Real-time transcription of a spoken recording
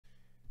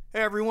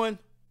Hey everyone,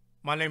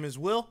 my name is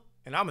Will,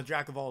 and I'm a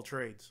jack of all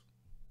trades.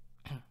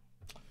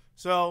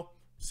 So,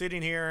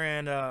 sitting here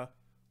and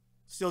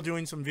still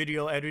doing some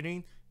video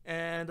editing,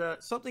 and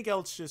something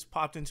else just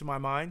popped into my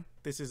mind.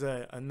 This is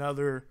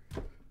another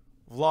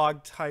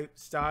vlog type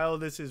style.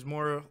 This is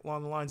more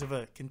along the lines of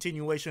a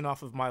continuation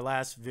off of my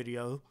last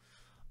video.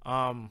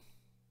 But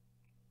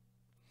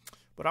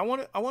I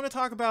want to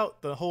talk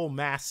about the whole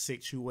mask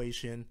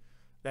situation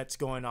that's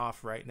going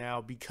off right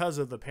now because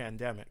of the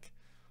pandemic.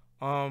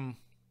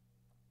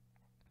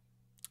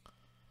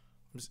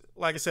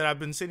 Like I said, I've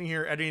been sitting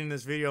here editing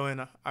this video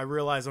and I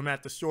realize I'm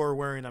at the store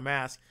wearing a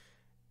mask,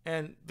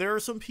 and there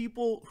are some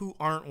people who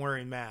aren't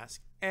wearing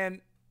masks.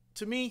 And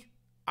to me,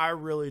 I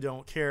really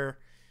don't care.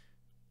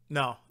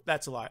 No,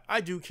 that's a lie. I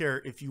do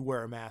care if you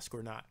wear a mask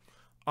or not.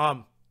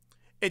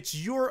 It's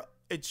your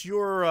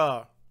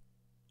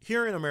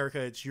here in America,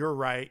 it's your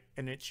right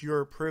and it's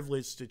your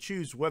privilege to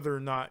choose whether or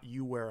not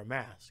you wear a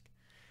mask.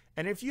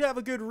 And if you have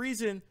a good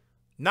reason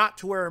not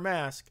to wear a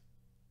mask,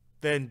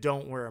 then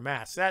don't wear a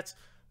mask.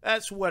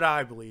 That's what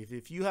I believe.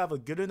 If you have a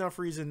good enough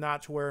reason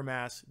not to wear a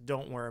mask,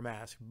 don't wear a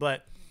mask.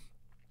 But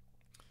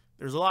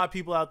there's a lot of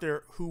people out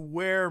there who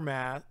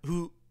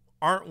who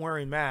aren't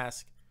wearing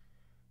masks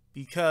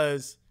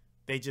because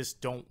they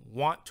just don't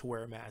want to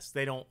wear a mask.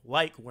 They don't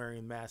like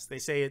wearing masks. They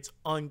say it's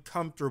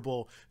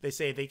uncomfortable. They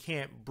say they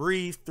can't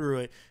breathe through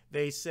it.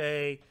 They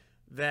say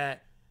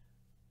that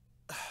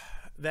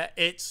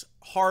it's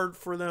hard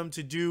for them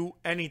to do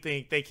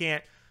anything. They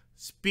can't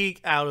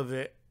speak out of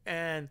it.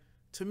 And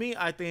to me,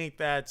 I think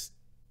that's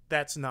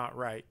not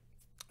right.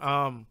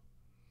 I'm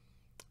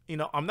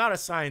not a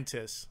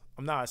scientist.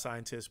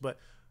 But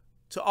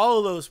to all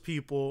of those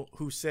people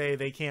who say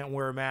they can't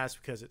wear a mask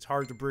because it's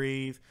hard to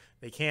breathe,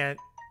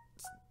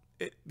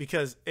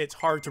 because it's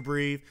hard to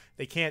breathe,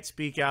 they can't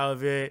speak out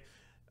of it,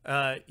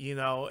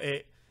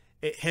 it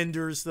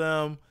hinders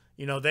them,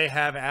 they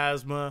have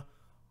asthma.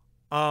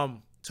 To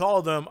all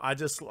of them, I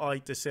just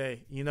like to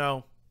say,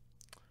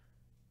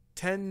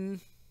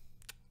 10,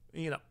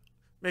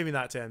 maybe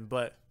not 10,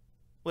 but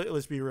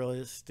let's be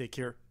realistic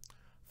here.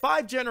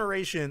 5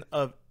 generations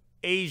of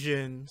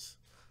Asians,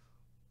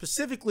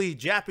 specifically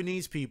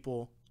Japanese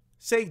people,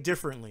 say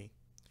differently.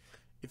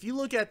 If you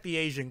look at the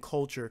Asian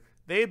culture,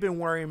 they've been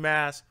wearing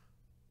masks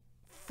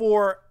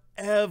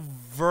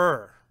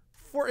forever.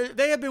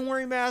 They have been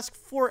wearing masks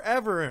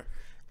forever.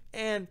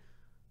 And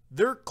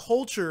their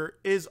culture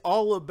is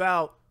all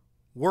about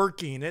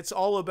working. It's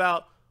all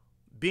about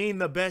being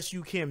the best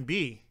you can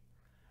be.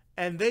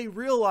 And they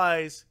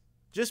realize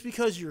just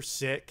because you're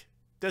sick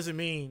doesn't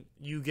mean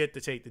you get to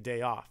take the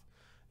day off.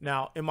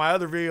 Now, in my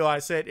other video, I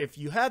said if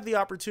you have the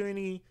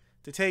opportunity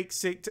to take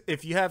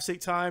if you have sick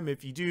time,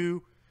 if you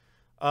do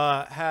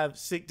have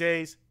sick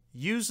days,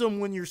 use them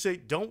when you're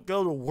sick. Don't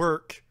go to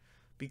work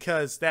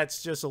because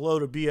that's just a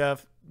load of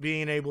BS.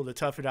 Being able to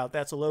tough it out,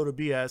 that's a load of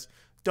BS.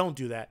 Don't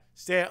do that.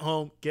 Stay at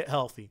home, get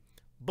healthy.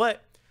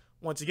 But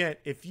once again,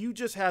 if you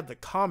just have the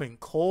common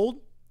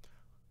cold,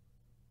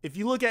 if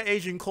you look at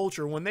Asian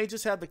culture, when they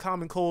just have the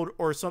common cold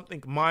or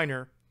something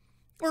minor,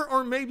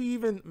 or maybe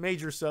even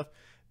major stuff,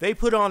 they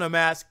put on a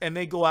mask and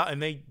they go out and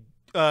they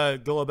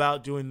go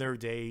about doing their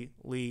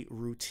daily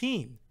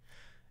routine.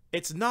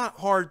 It's not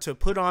hard to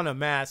put on a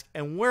mask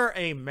and wear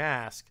a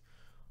mask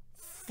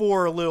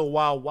for a little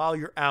while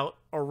you're out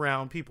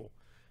around people.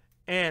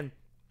 And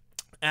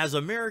as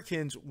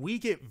Americans, we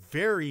get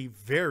very,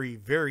 very,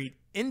 very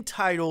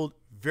entitled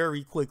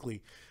very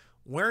quickly.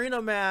 Wearing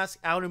a mask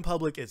out in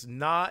public is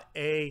not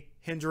a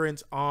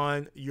hindrance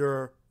on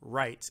your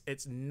rights.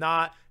 It's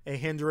not a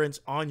hindrance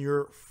on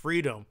your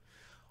freedom.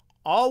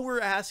 All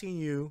we're asking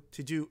you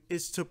to do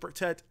is to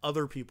protect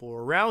other people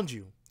around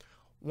you.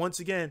 Once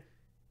again,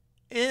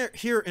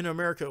 here in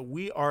America,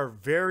 we are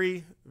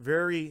very,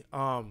 very,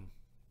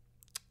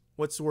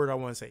 what's the word I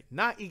want to say?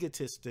 Not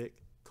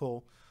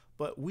egotistical,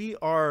 but we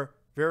are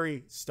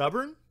very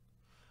stubborn.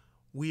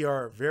 We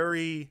are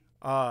very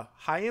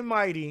high and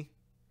mighty.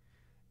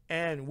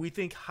 And we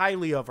think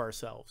highly of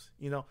ourselves.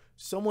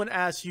 Someone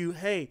asks you,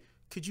 hey,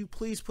 could you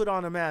please put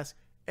on a mask?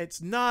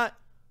 It's not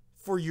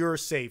for your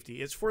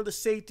safety. It's for the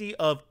safety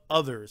of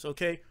others,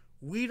 okay?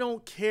 We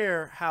don't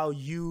care how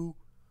you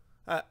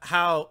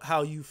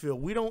feel.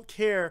 We don't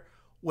care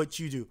what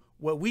you do.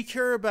 What we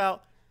care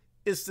about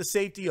is the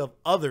safety of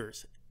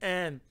others.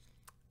 And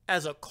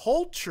as a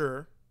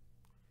culture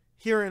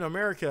here in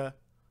America,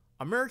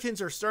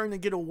 Americans are starting to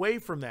get away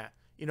from that.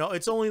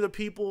 It's only the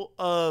people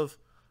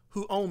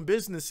who own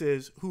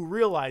businesses who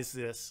realize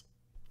this.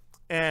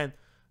 And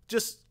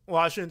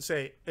I shouldn't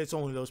say it's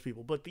only those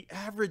people, but the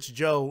average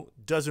Joe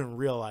doesn't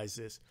realize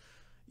this.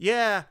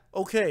 Yeah,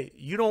 okay,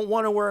 you don't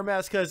want to wear a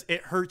mask because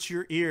it hurts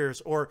your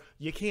ears, or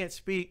you can't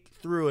speak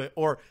through it,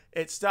 or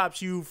it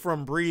stops you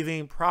from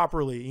breathing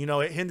properly.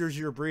 It hinders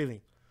your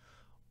breathing.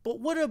 But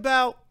what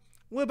about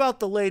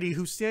the lady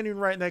who's standing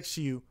right next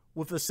to you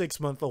with a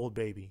 6-month-old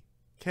baby?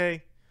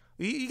 Okay,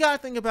 you got to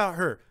think about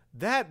her.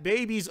 That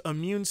baby's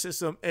immune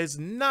system is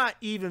not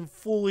even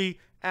fully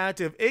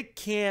active. It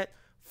can't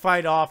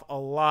fight off a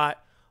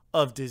lot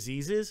of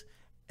diseases.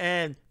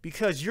 And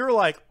because you're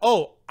like,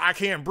 oh, I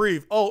can't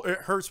breathe. Oh, it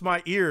hurts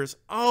my ears.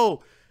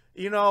 Oh,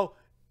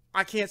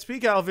 I can't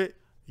speak out of it.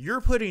 You're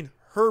putting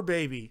her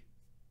baby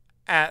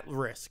at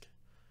risk.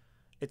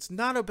 It's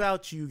not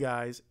about you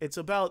guys. It's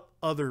about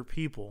other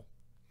people.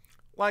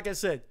 Like I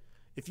said,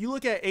 if you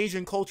look at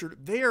Asian culture,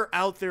 they are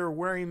out there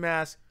wearing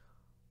masks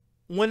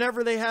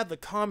whenever they have the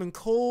common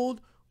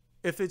cold.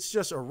 If it's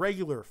just a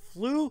regular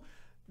flu,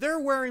 they're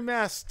wearing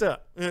masks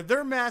up.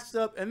 They're masked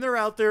up and they're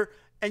out there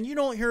and you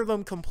don't hear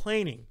them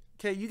complaining.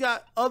 Okay, you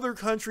got other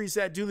countries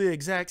that do the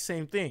exact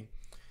same thing.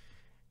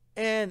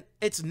 And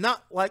it's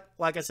not like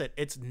I said,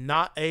 it's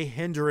not a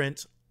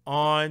hindrance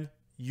on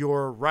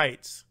your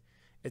rights.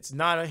 It's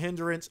not a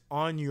hindrance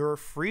on your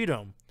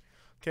freedom.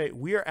 Okay,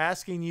 we are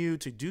asking you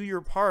to do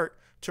your part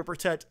to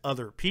protect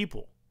other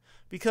people.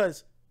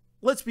 Because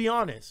let's be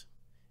honest,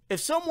 if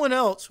someone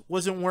else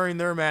wasn't wearing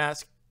their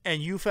mask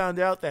and you found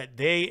out that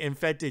they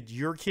infected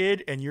your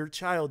kid and your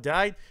child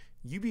died,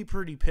 you'd be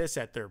pretty pissed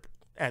at them.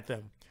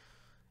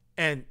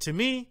 And to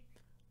me,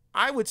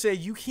 I would say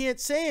you can't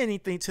say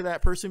anything to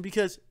that person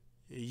because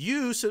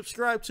you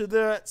subscribe to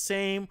that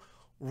same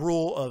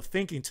rule of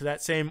thinking, to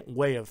that same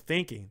way of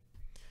thinking.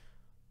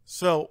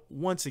 So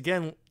once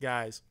again,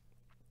 guys,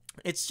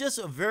 it's just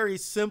a very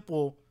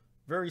simple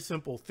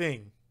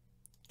thing.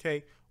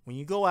 Okay, when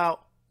you go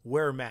out,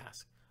 wear a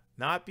mask.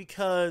 Not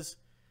because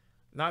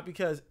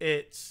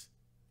it's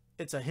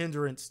a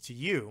hindrance to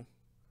you,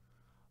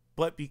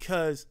 but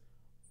because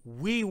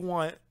we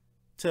want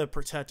to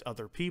protect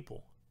other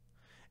people.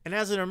 And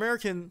as an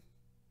American,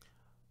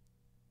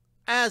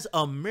 as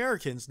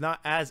Americans,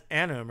 not as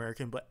an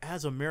American, but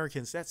as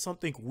Americans, that's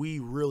something we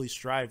really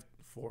strive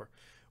for.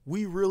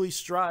 We really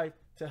strive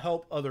to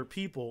help other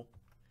people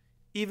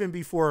even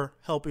before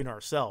helping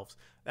ourselves.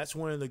 That's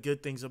one of the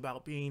good things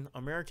about being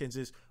Americans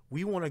is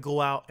we want to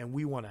go out and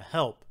we want to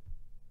help.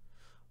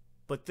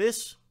 But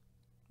this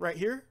right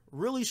here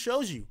really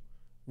shows you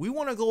we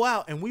want to go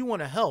out and we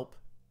want to help,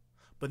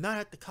 but not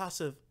at the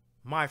cost of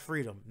my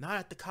freedom, not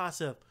at the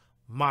cost of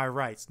my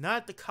rights, not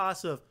at the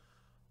cost of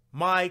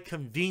my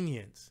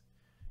convenience.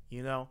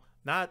 I'll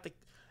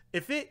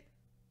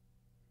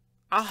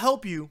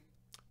help you,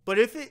 but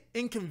if it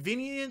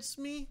inconveniences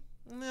me,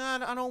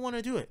 I don't want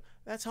to do it.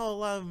 That's how a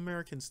lot of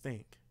Americans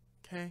think.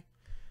 Okay.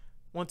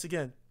 Once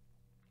again,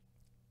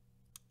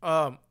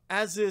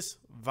 as this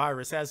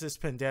virus, as this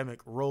pandemic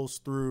rolls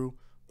through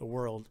the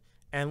world,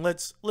 and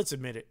let's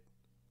admit it,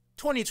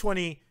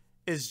 2020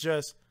 is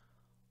just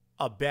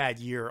a bad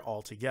year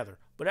altogether.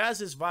 But as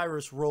this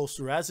virus rolls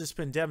through, as this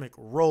pandemic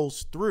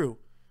rolls through,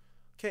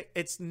 okay,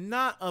 it's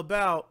not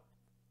about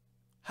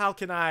how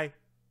can I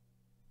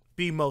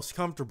be most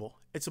comfortable.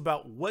 It's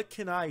about what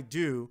can I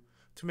do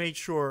to make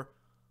sure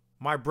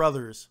my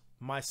brothers,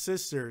 my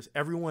sisters,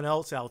 everyone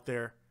else out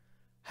there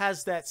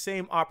has that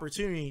same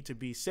opportunity to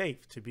be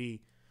safe, to be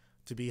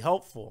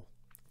helpful,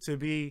 to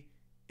be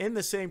in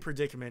the same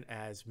predicament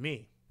as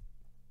me.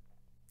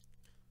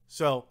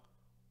 So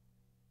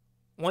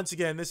once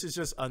again, this is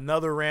just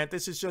another rant.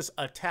 This is just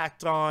a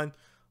tacked on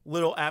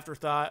little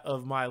afterthought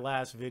of my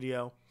last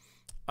video.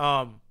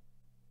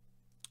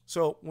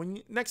 So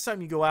next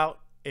time you go out,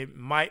 it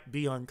might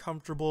be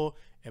uncomfortable.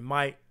 It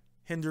might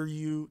hinder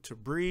you to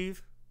breathe.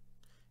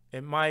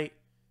 It might,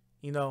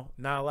 not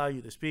allow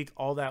you to speak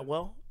all that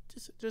well.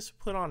 Just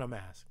put on a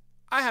mask.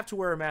 I have to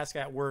wear a mask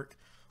at work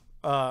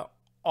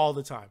all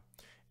the time.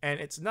 And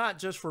it's not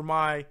just for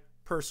my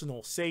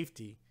personal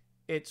safety.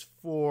 It's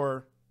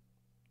for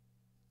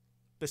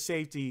the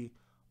safety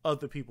of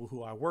the people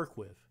who I work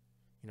with.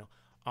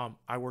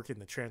 I work in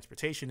the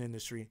transportation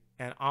industry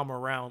and I'm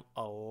around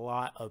a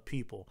lot of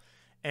people.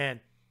 And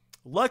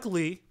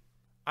luckily,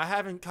 I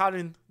haven't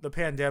gotten the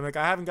pandemic.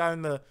 I haven't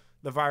gotten the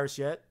virus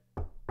yet.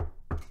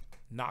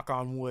 Knock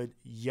on wood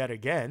yet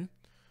again.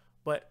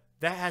 But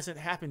that hasn't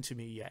happened to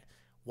me yet.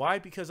 Why?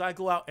 Because I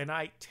go out and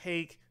I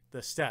take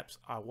the steps.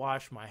 I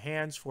wash my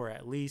hands for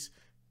at least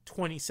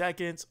 20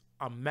 seconds.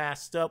 I'm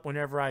masked up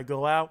whenever I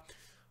go out.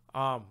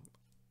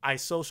 I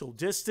social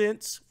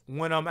distance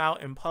when I'm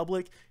out in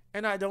public,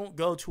 and I don't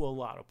go to a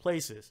lot of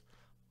places.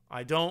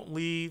 I don't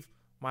leave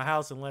my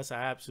house unless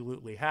I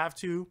absolutely have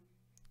to,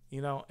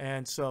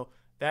 and so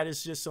that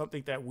is just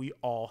something that we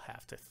all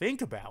have to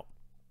think about.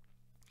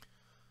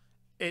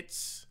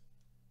 It's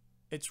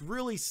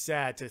really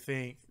sad to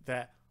think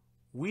that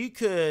we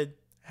could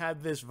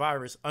have this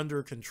virus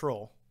under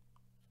control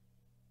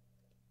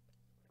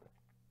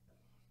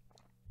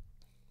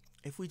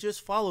if we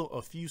just follow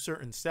a few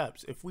certain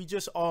steps, if we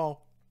just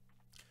all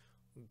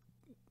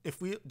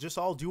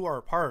do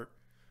our part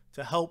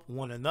to help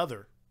one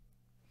another.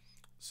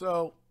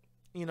 So,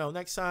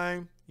 next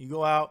time you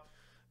go out,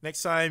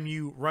 next time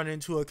you run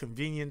into a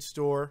convenience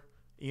store,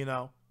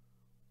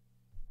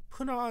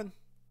 put on,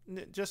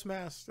 just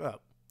mask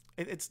up.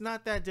 It's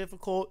not that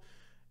difficult.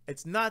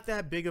 It's not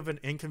that big of an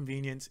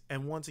inconvenience.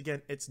 And once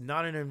again, it's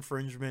not an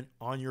infringement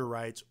on your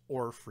rights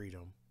or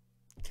freedom.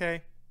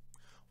 Okay?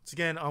 Once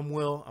again, I'm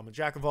Will. I'm a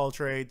jack of all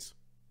trades.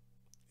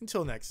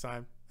 Until next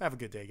time, have a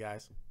good day,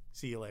 guys.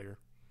 See you later.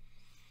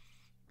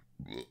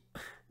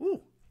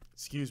 Ooh.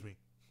 Excuse me.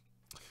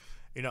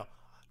 You know,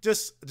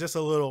 just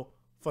a little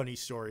funny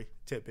story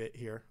tidbit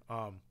here.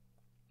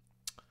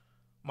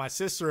 My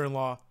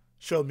sister-in-law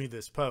showed me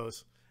this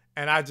post,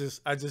 and I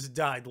just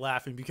died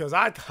laughing because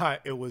I thought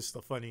it was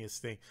the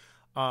funniest thing.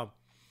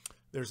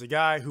 There's a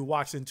guy who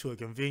walks into a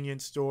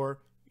convenience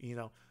store. You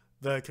know,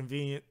 the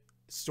convenience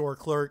store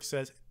clerk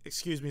says,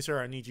 "Excuse me,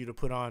 sir, I need you to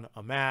put on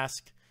a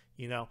mask."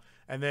 You know,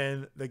 and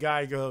then the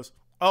guy goes,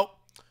 "Oh,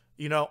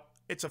 you know,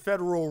 it's a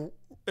federal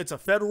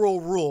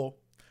rule.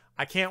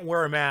 I can't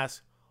wear a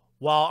mask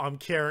while I'm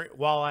carrying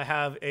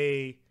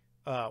a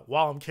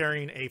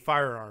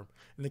firearm."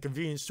 And the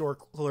convenience store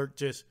clerk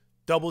just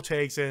double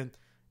takes and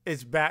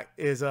is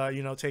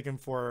taken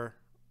for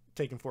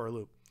a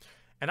loop.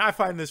 And I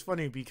find this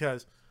funny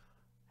because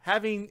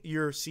having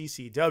your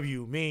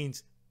CCW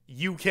means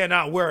you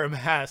cannot wear a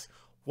mask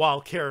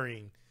while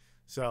carrying.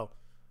 So,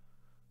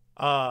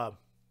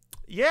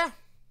 yeah,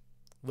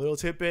 little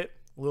tidbit,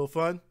 a little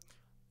fun.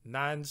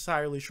 Not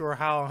entirely sure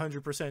how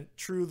 100%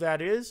 true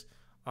that is,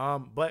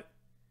 but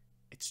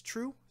it's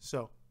true.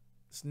 So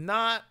it's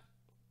not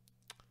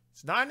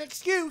an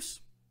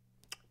excuse.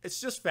 It's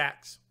just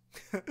facts.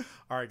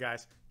 All right,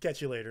 guys.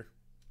 Catch you later.